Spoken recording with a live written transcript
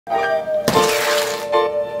Krispy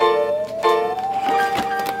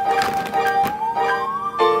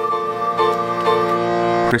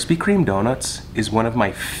Kreme donuts is one of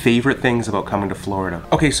my favorite things about coming to Florida.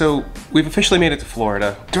 Okay, so we've officially made it to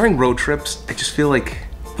Florida. During road trips, I just feel like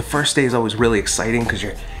the first day is always really exciting because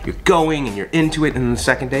you're going and you're into it, and then the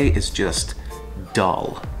second day is just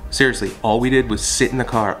dull. Seriously, all we did was sit in the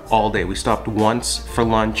car all day. We stopped once for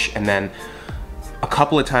lunch and then a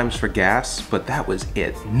couple of times for gas, but that was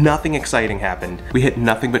it. Nothing exciting happened. We hit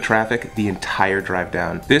nothing but traffic the entire drive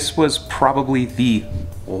down. This was probably the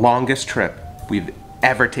longest trip we've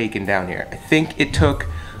ever taken down here. I think it took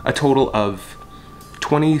a total of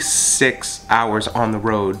 26 hours on the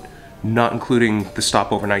road, not including the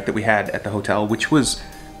stop overnight that we had at the hotel, which was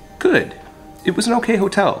good. It was an okay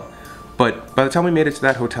hotel. But by the time we made it to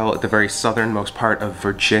that hotel at the very southernmost part of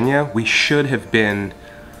Virginia, we should have been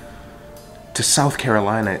to South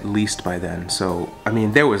Carolina at least by then. So, I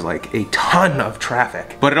mean, there was like a ton of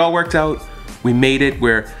traffic. But it all worked out. We made it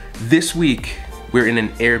where this week we're in an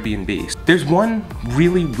Airbnb. There's one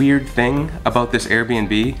really weird thing about this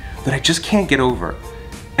Airbnb that I just can't get over.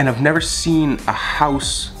 And I've never seen a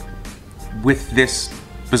house with this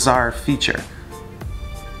bizarre feature.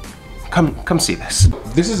 Come see this.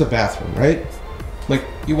 This is a bathroom, right? Like,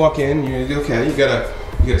 you walk in, you got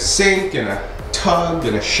a sink and a tub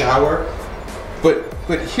and a shower.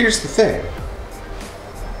 But here's the thing.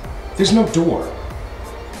 There's no door.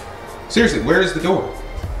 Seriously, where is the door?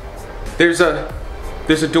 There's a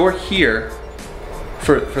door here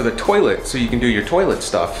for the toilet, so you can do your toilet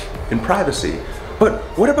stuff in privacy. But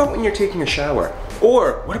what about when you're taking a shower?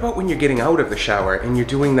 Or what about when you're getting out of the shower and you're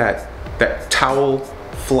doing that towel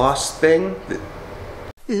floss thing?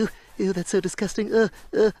 Ew, that's so disgusting. I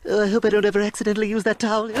hope I don't ever accidentally use that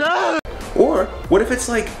towel. Or what if it's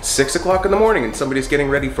like 6 o'clock in the morning and somebody's getting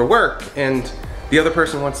ready for work and the other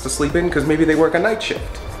person wants to sleep in because maybe they work a night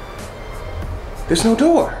shift? There's no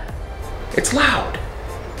door. It's loud.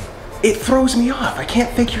 It throws me off. I can't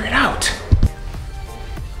figure it out.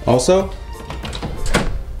 Also,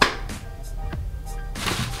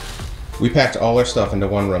 we packed all our stuff into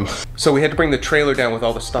one room. So we had to bring the trailer down with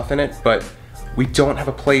all the stuff in it, but we don't have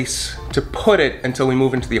a place to put it until we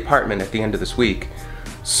move into the apartment at the end of this week.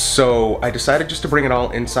 So I decided just to bring it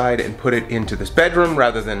all inside and put it into this bedroom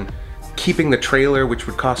rather than keeping the trailer, which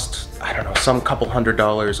would cost, I don't know, some couple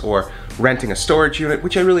 $100, or renting a storage unit,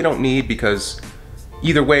 which I really don't need because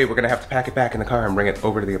either way, we're gonna have to pack it back in the car and bring it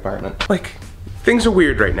over to the apartment. Like, things are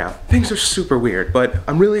weird right now. Things are super weird, but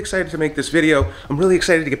I'm really excited to make this video. I'm really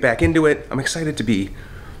excited to get back into it. I'm excited to be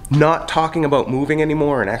not talking about moving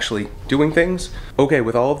anymore and actually doing things. Okay,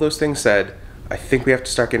 with all of those things said, I think we have to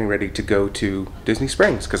start getting ready to go to Disney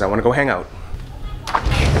Springs because I want to go hang out.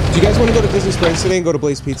 Do you guys want to go to Disney Springs today and go to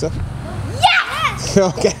Blaze Pizza? Yes!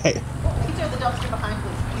 Okay. Pizza or the dumpster behind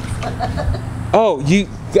Blaze Pizza? Oh,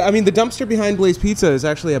 I mean, the dumpster behind Blaze Pizza is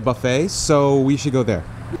actually a buffet, so we should go there.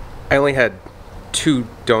 I only had 2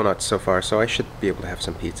 donuts so far, so I should be able to have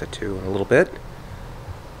some pizza too in a little bit.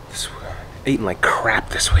 Eating like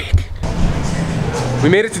crap this week. We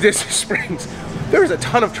made it to Disney Springs. There is a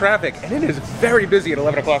ton of traffic, and it is very busy at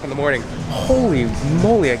 11 o'clock in the morning. Holy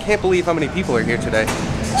moly, I can't believe how many people are here today.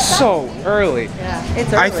 So early. Yeah,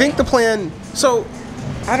 it's early. I think the plan, so,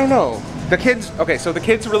 I don't know. The kids, okay, so the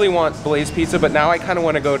kids really want Blaze Pizza, but now I kind of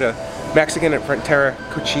want to go to Mexican at Frontera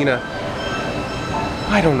Cucina.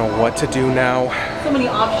 I don't know what to do now. So many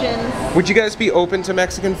options. Would you guys be open to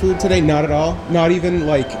Mexican food today? Not at all? Not even,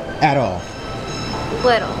 like, at all?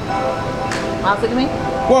 Little. Miles, look at me.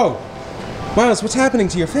 Whoa! Miles, what's happening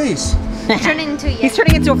to your face? He's turning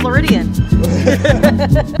into a Floridian.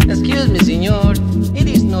 Excuse me, senor. It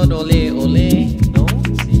is not ole ole, no?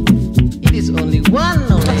 It is only one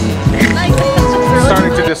ole. Like this.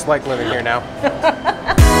 Starting to dislike living here now.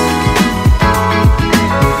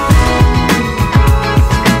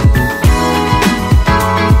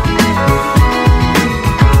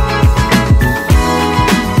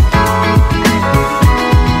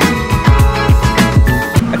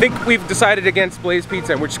 I think we've decided against Blaze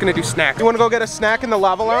Pizza and we're just gonna do snacks. You wanna go get a snack in the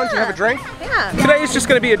lava lounge and have a drink? Yeah. Today is just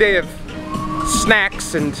gonna be a day of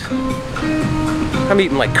snacks, and I'm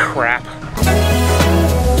eating like crap.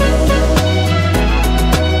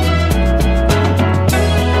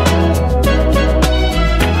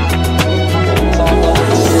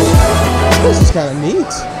 This is kind of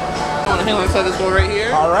neat. Hang on, inside this door right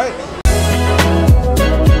here. All right.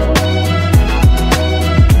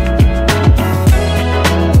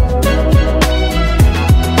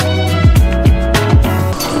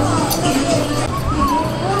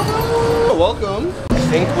 Welcome. I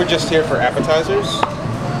think we're just here for appetizers,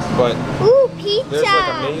 but... Ooh, pizza! There's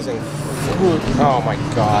like amazing food. Oh my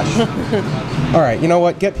gosh. All right, you know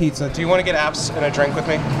what? Get pizza. Do you want to get apps and a drink with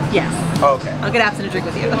me? Yes. Oh, okay. I'll get apps and a drink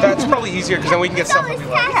with you. That's probably easier because then we can get stuff that we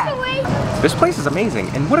like. This place is amazing,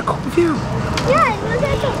 and what a cool view. Yeah, look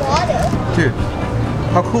at the water. Dude,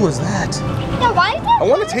 how cool is that? Yeah, why is that? I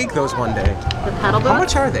want to take those one day. The pedal boat? How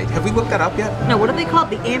much are they? Have we looked that up yet? No, what are they called?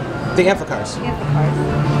 The amphicars.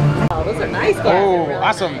 Oh, those are nice. Oh, really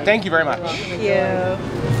awesome. Nice. Thank you very much. Thank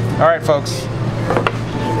you. All right, folks.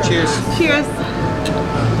 Cheers. Cheers.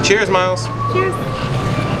 Cheers, Miles. Cheers.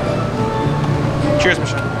 Cheers,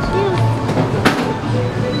 Michelle.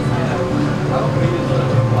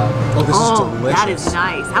 Oh, this is delicious. That is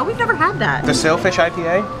nice. How we've never had that. The Sailfish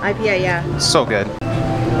IPA? IPA, yeah. So good.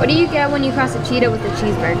 What do you get when you cross a cheetah with a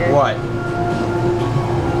cheeseburger? What?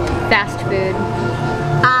 Fast food.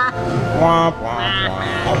 Womp, womp,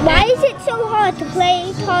 womp. Why is it so hard to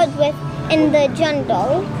play cards with in the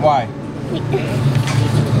jungle? Why?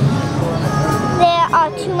 There are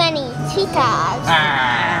too many cheetahs.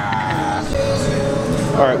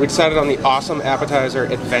 All right, we decided on the awesome appetizer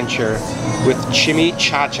adventure with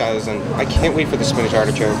chimichangas, and I can't wait for the spinach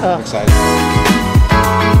artichoke. I'm excited.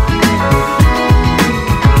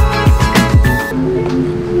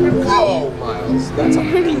 Oh, Miles, that's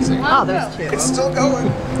amazing. Oh, there's two. It's still going.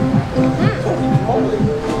 Holy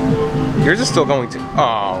moly. Yours is still going too.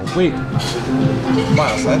 Oh, wait.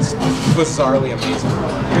 Miles, that's bizarrely amazing.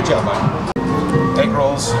 Good job, Miles. Egg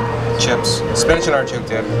rolls, chips, spinach and artichoke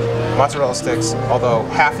dip, mozzarella sticks, although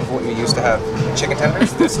half of what you used to have chicken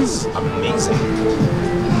tenders. This is amazing.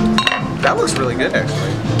 That looks really good,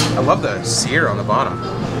 actually. I love the sear on the bottom.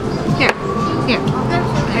 Here. Yeah.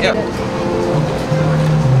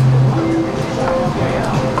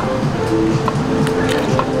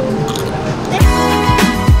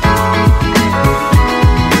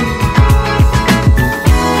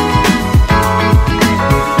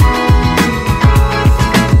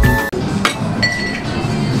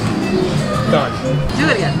 Do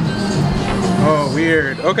it again. Oh,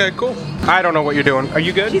 weird. Okay, cool. I don't know what you're doing. Are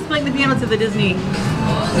you good? She's playing the piano to the Disney.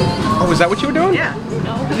 Oh, is that what you were doing? Yeah.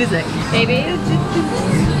 The music. Maybe.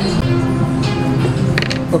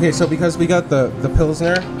 Okay, so because we got the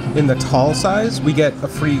Pilsner in the tall size, we get a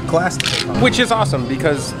free glass to take home. Which is awesome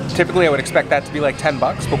because typically I would expect that to be like 10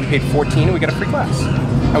 bucks, but we paid 14 and we get a free glass.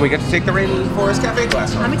 And we get to take the Rainforest Cafe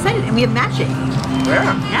glass home. I'm excited, and we have matching.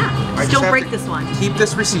 Yeah. Yeah. I Just just don't have break to this one. Keep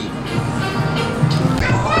this receipt.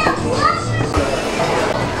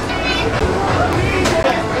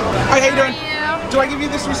 Hi, how you doing? Do I give you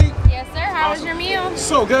this receipt? Yes, sir. How was your meal?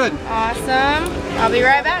 So good. Awesome. I'll be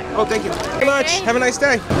right back. Oh, thank you very much. Have a nice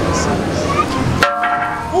day.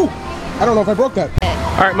 Oh, I don't know if I broke that.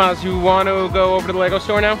 All right, Miles, you want to go over to the Lego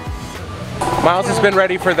store now? Miles has been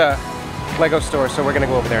ready for the Lego store, so we're gonna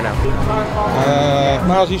go over there now.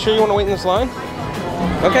 Miles, you sure you want to wait in this line?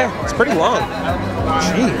 Okay, it's pretty long.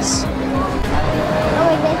 Jeez. Oh,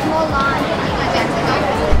 wait, there's more line.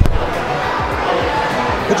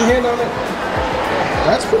 Put your hand on it.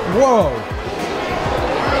 That's pretty, whoa.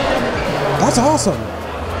 That's awesome.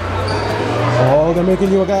 Oh, they're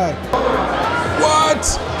making you a guy. What?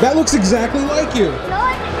 That looks exactly like you. No,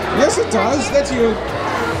 Yes, it does. That's you.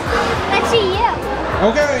 let's see you.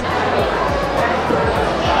 Okay.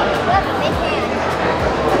 Look, big hand.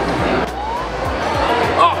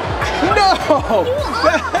 No,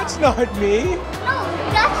 that's not me. No,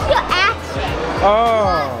 that's your action.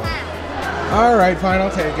 Oh. All right, fine,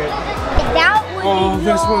 I'll take it. That was Oh,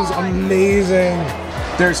 this one's yours. amazing.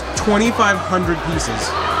 There's 2,500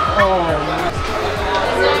 pieces.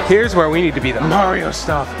 Oh. Here's where we need to be, the Mario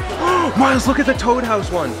stuff. Miles, look at the Toad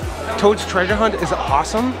House one. Toad's Treasure Hunt is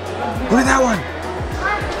awesome. Look at that one.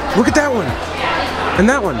 Look at that one. And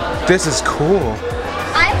that one. This is cool.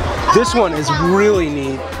 This one is really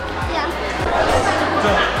neat. Yeah.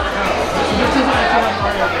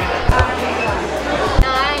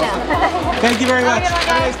 Thank you very much. Have a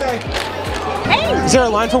nice day. Hey. Is there a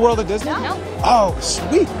line for World of Disney? No. Oh,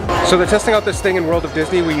 sweet. So they're testing out this thing in World of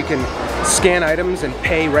Disney where you can scan items and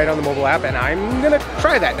pay right on the mobile app, and I'm gonna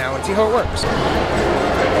try that now and see how it works.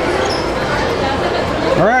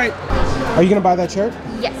 All right. Are you gonna buy that shirt?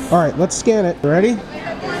 Yes. All right, let's scan it. You ready?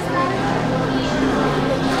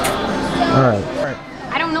 All right. All right.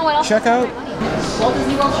 I don't know what else. Check out.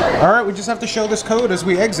 All right, we just have to show this code as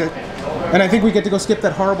we exit, and I think we get to go skip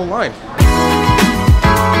that horrible line.